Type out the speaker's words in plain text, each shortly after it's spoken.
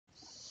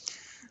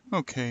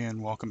Okay,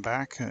 and welcome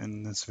back.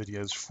 And this video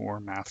is for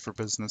Math for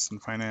Business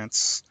and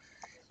Finance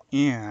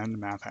and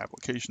Math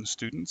Application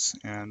students.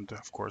 And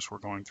of course, we're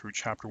going through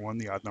Chapter 1,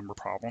 the odd number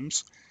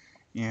problems.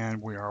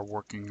 And we are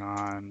working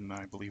on,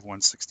 I believe,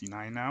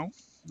 169 now.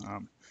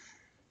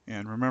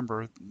 And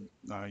remember,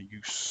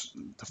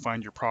 to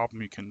find your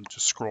problem, you can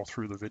just scroll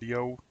through the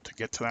video to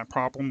get to that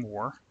problem,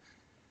 or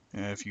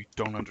if you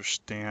don't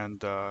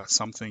understand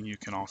something, you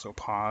can also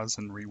pause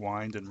and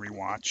rewind and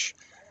rewatch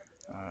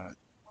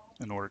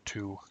in order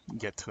to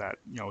get to that,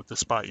 the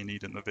spot you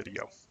need in the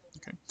video.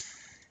 Okay.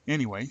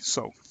 Anyway,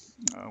 so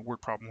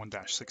word problem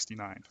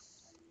 1-69.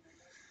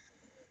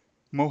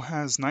 Mo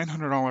has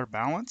 $900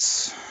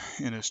 balance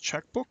in his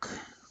checkbook.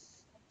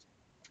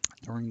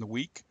 During the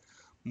week,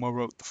 Mo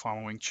wrote the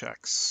following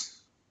checks.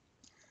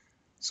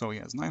 So he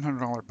has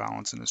 $900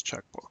 balance in his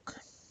checkbook.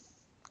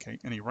 Okay,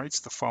 and he writes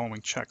the following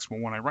checks.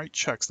 Well, when I write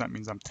checks, that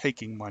means I'm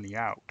taking money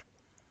out,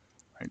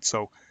 right?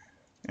 So,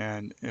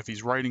 and if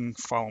he's writing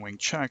following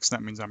checks,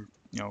 that means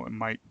it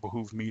might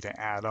behoove me to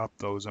add up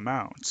those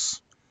amounts,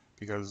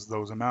 because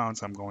those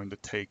amounts I'm going to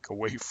take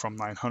away from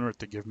 900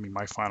 to give me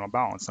my final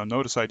balance. Now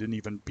notice I didn't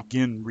even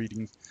begin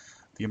reading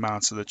the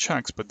amounts of the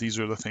checks, but these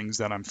are the things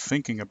that I'm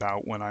thinking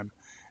about when I'm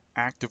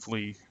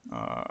actively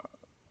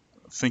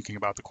thinking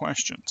about the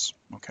questions.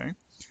 Okay, all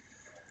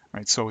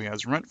right, so he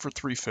has rent for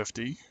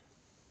 $350.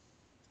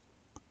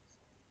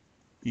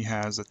 He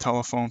has a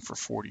telephone for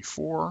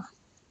 $44.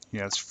 He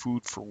has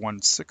food for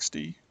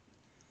 $160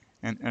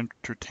 and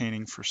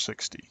entertaining for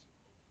 $60.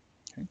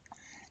 Okay,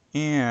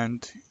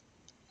 and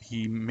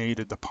he made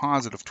a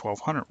deposit of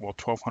 $1,200. Well,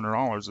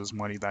 $1,200 is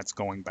money that's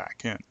going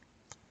back in.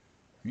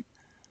 Right?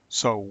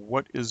 So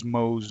what is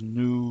Mo's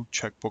new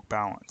checkbook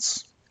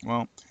balance?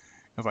 Well,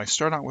 if I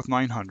start out with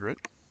 900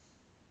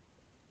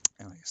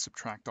 and I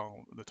subtract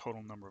all the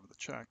total number of the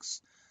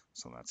checks,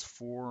 so that's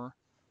 4,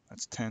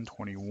 that's 10,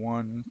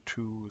 21,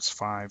 2 is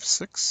 5,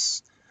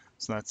 6,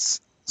 so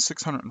that's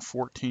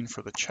 614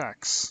 for the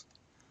checks.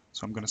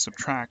 So I'm going to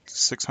subtract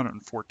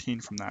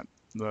 614 from that,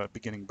 the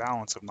beginning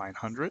balance of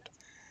 900,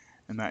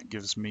 and that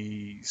gives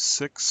me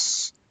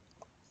 6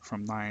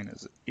 from 9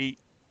 is 8,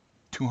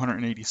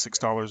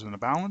 $286 in the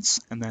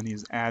balance, and then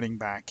he's adding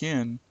back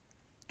in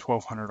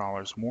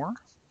 $1,200 more.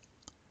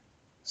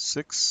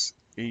 6,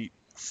 8,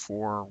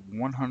 4,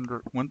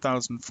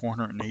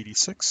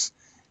 1,486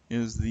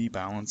 is the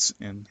balance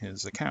in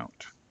his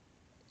account.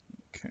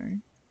 Okay,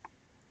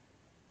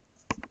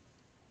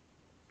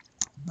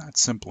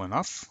 that's simple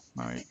enough.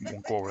 I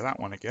won't go over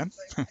that one again.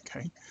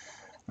 Okay.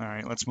 All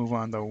right, let's move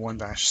on to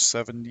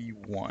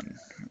 1-71.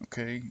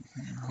 Okay.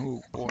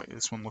 Oh boy,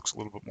 this one looks a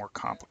little bit more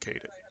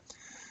complicated.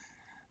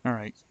 All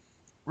right.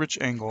 Rich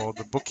Engel,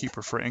 the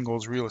bookkeeper for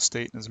Engel's Real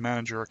Estate, and his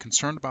manager are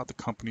concerned about the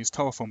company's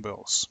telephone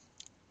bills.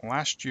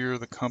 Last year,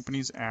 the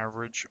company's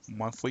average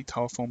monthly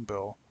telephone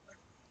bill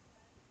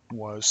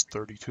was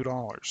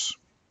 $32.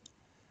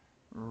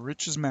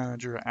 Rich's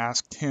manager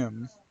asked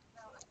him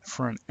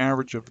for an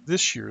average of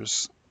this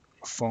year's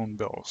phone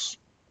bills.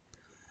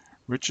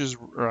 Rich's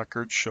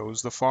record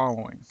shows the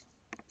following.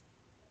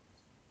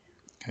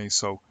 Okay,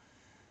 so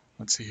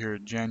let's see here,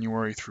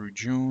 January through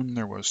June,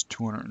 there was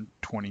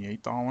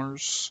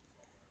 $228,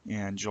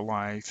 and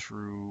July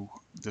through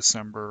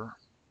December,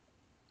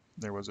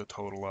 there was a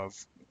total of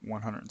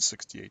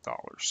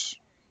 $168.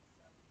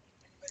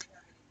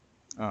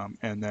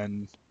 And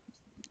then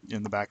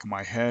in the back of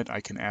my head,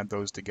 I can add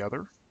those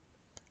together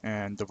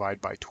and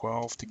divide by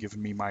 12 to give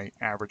me my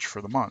average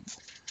for the month.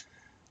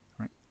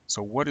 Right?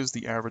 So what is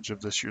the average of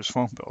this year's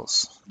phone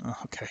bills?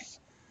 Okay.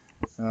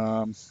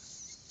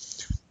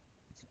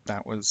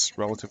 That was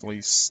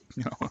relatively,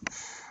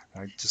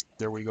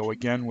 there we go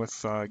again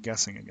with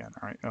guessing again.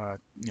 All right,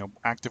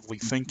 actively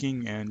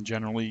thinking, and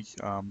generally,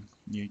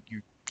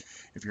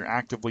 if you're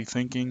actively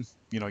thinking,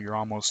 you're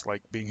almost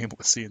like being able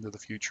to see into the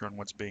future and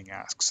what's being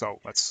asked. So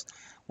let's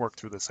work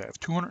through this. I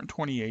have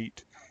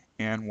 228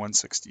 and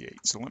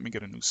 168. So let me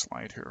get a new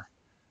slide here,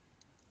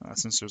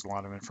 since there's a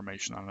lot of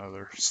information on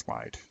another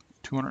slide.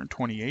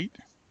 228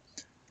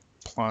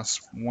 plus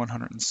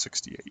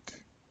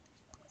 168.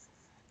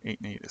 8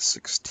 and 8 is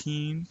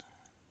 16.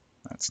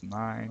 That's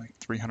 9,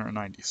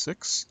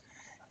 396.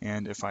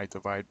 And if I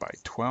divide by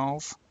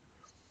 12,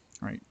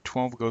 right,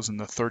 12 goes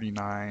into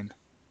 39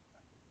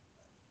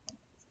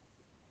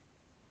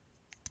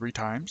 3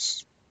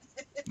 times.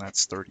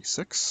 That's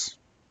 36.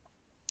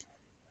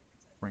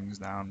 Brings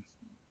down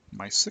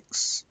my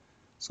 6.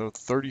 So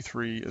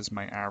 33 is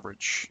my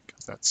average,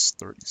 because that's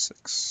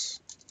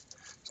 36.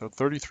 So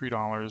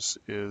 $33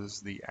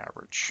 is the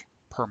average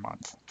per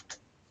month.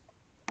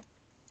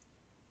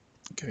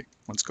 Okay,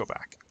 let's go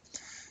back.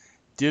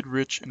 Did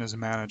Rich and his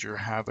manager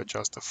have a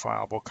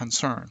justifiable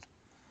concern?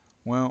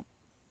 Well,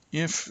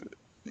 if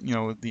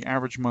the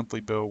average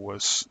monthly bill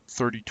was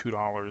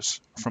 $32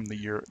 from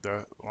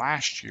the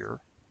last year,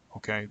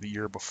 okay, the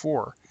year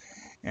before,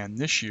 and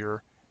this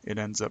year it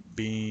ends up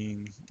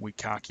being, we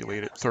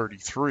calculate it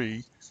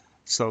 33,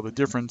 so the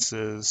difference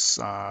is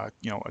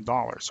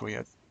 $1. So we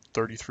had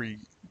 33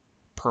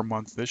 per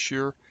month this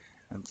year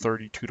and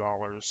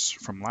 $32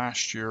 from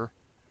last year.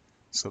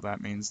 So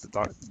that means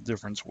the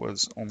difference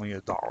was only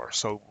 $1.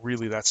 So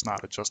really, that's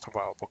not a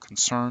justifiable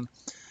concern.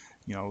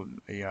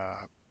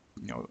 A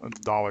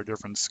dollar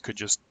difference could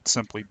just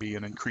simply be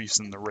an increase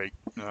in the rate,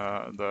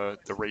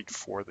 the rate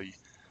for the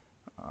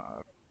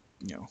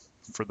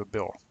for the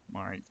bill,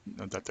 all right,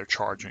 that they're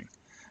charging.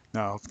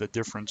 Now, if the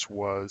difference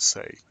was,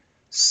 say,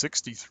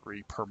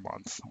 63 per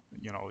month,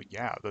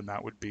 yeah, then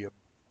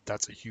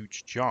that's a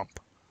huge jump.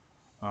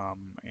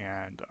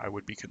 And I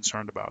would be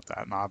concerned about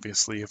that. And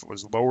obviously, if it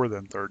was lower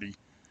than 30,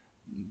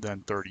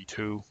 then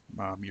 32,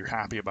 you're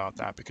happy about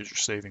that because you're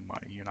saving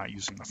money. You're not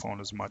using the phone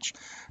as much.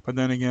 But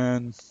then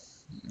again,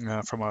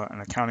 from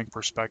an accounting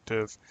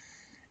perspective,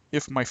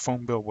 if my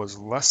phone bill was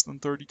less than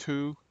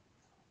 32,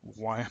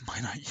 why am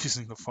I not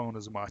using the phone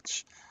as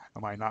much?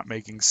 Am I not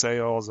making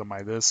sales? Am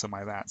I this? Am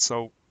I that?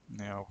 So,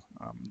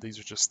 these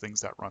are just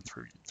things that run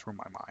through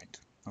my mind.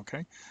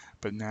 Okay,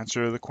 but in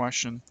answer to the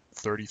question,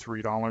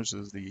 $33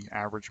 is the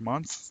average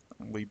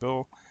monthly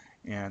bill,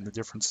 and the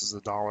difference is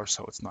 $1,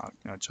 so it's not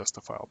a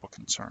justifiable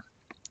concern.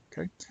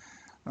 Okay,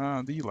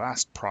 the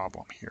last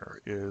problem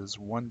here is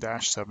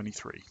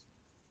 1-73.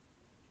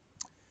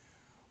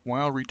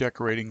 While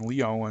redecorating,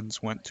 Lee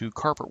Owens went to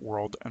Carpet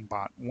World and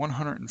bought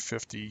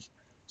 150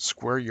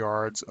 square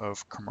yards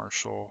of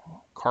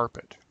commercial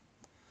carpet.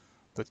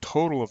 The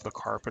total of the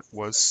carpet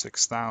was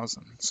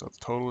 6,000. So the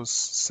total is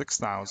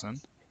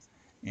 6,000,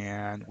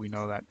 and we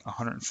know that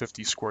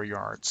 150 square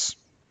yards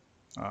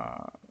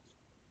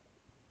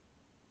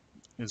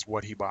is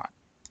what he bought.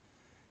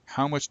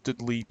 How much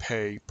did Lee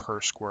pay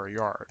per square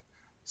yard?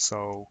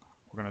 So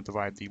we're going to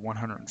divide the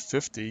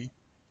 150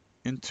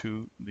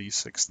 into the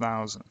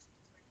 6,000,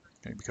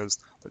 okay, because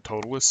the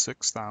total is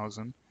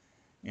 6,000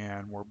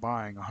 and we're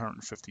buying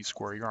 150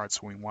 square yards,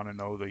 so we want to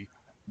know the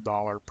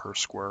dollar per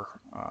square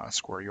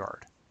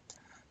yard.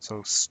 So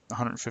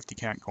 150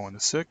 can't go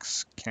into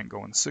 6, can't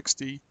go into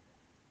 60,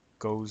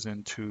 goes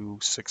into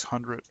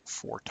 600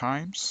 4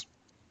 times.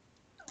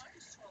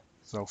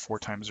 So 4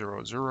 times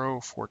 0 is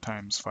 0, 4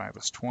 times 5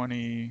 is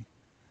 20,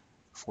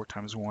 4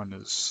 times 1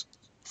 is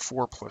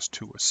 4 plus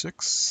 2 is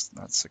 6,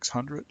 that's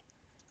 600.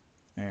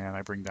 And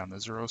I bring down the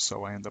 0,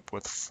 so I end up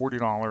with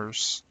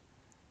 $40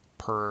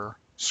 per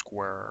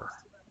square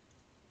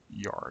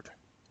yard.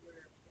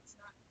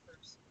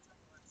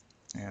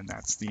 And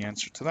that's the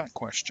answer to that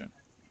question.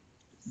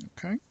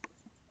 Okay.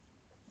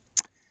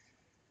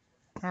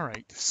 All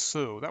right,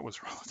 so that was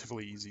a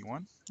relatively easy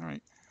one. All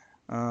right.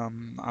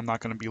 I'm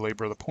not going to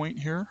belabor the point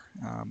here.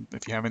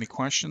 If you have any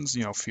questions,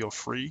 feel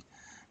free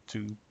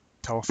to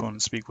telephone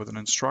and speak with an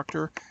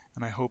instructor.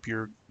 And I hope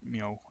you're,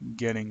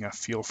 getting a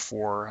feel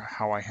for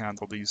how I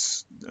handle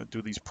these,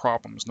 do these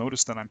problems.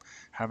 Notice that I'm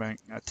having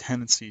a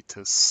tendency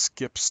to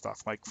skip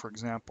stuff. Like, for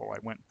example, I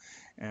went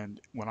and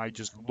when I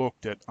just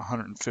looked at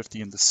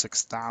 150 into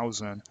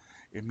 6,000,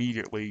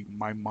 immediately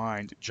my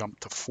mind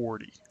jumped to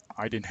 40.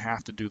 I didn't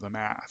have to do the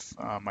math.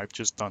 I've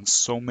just done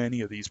so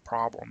many of these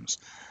problems,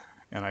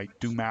 and I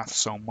do math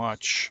so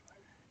much.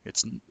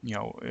 It's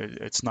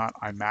it's not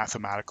I'm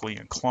mathematically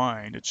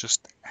inclined. It's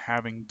just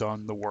having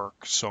done the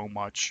work so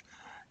much,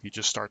 you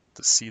just start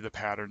to see the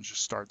patterns,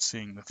 just start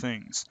seeing the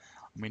things.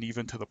 I mean,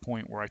 even to the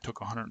point where I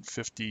took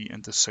 150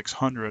 into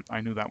 600,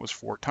 I knew that was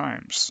 4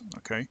 times.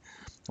 Okay,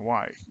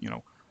 why?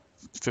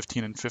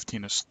 15 and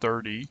 15 is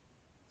 30.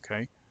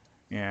 Okay,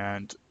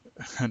 and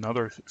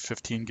another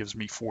 15 gives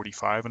me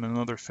 45, and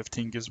another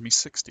 15 gives me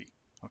 60.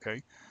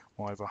 Okay,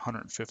 well, I have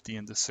 150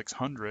 into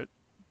 600,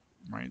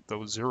 right?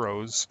 Those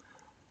zeros,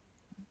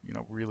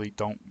 really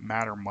don't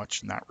matter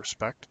much in that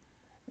respect.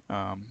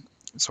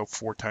 So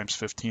 4 times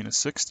 15 is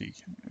 60,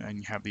 and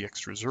you have the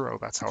extra 0.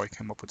 That's how I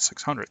came up with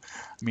 600.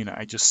 I mean,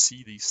 I just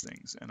see these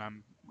things, and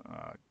I'm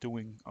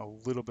doing a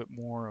little bit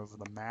more of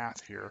the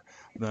math here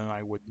than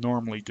I would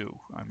normally do.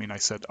 I mean, I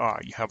said,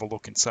 you have a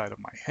look inside of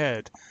my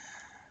head.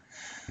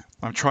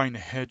 I'm trying to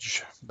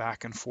hedge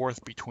back and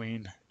forth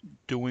between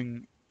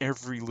doing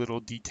every little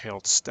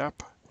detailed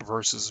step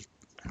versus,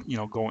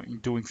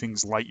 doing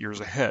things light years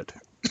ahead.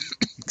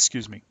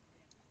 Excuse me.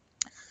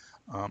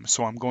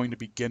 So I'm going to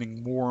be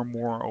getting more and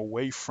more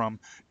away from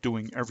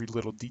doing every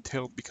little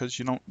detail, because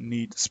you don't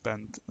need to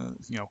spend,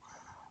 the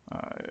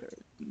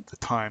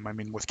time. I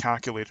mean, with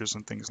calculators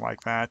and things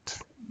like that,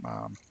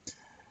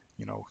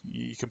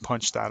 you can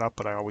punch that up,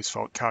 but I always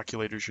felt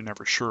calculators, you're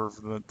never sure of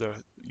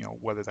the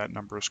whether that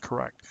number is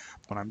correct.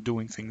 When I'm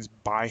doing things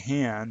by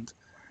hand,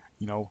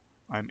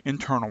 I'm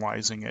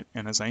internalizing it,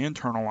 and as I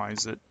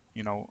internalize it,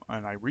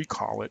 and I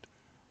recall it,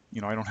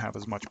 I don't have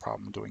as much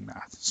problem doing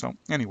math. So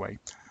anyway,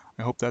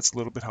 I hope that's a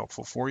little bit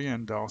helpful for you,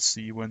 and I'll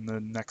see you in the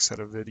next set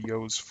of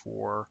videos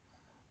for,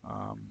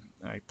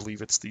 I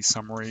believe it's the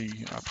summary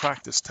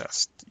practice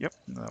test. Yep,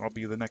 that'll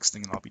be the next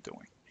thing I'll be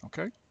doing.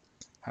 Okay,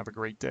 have a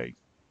great day.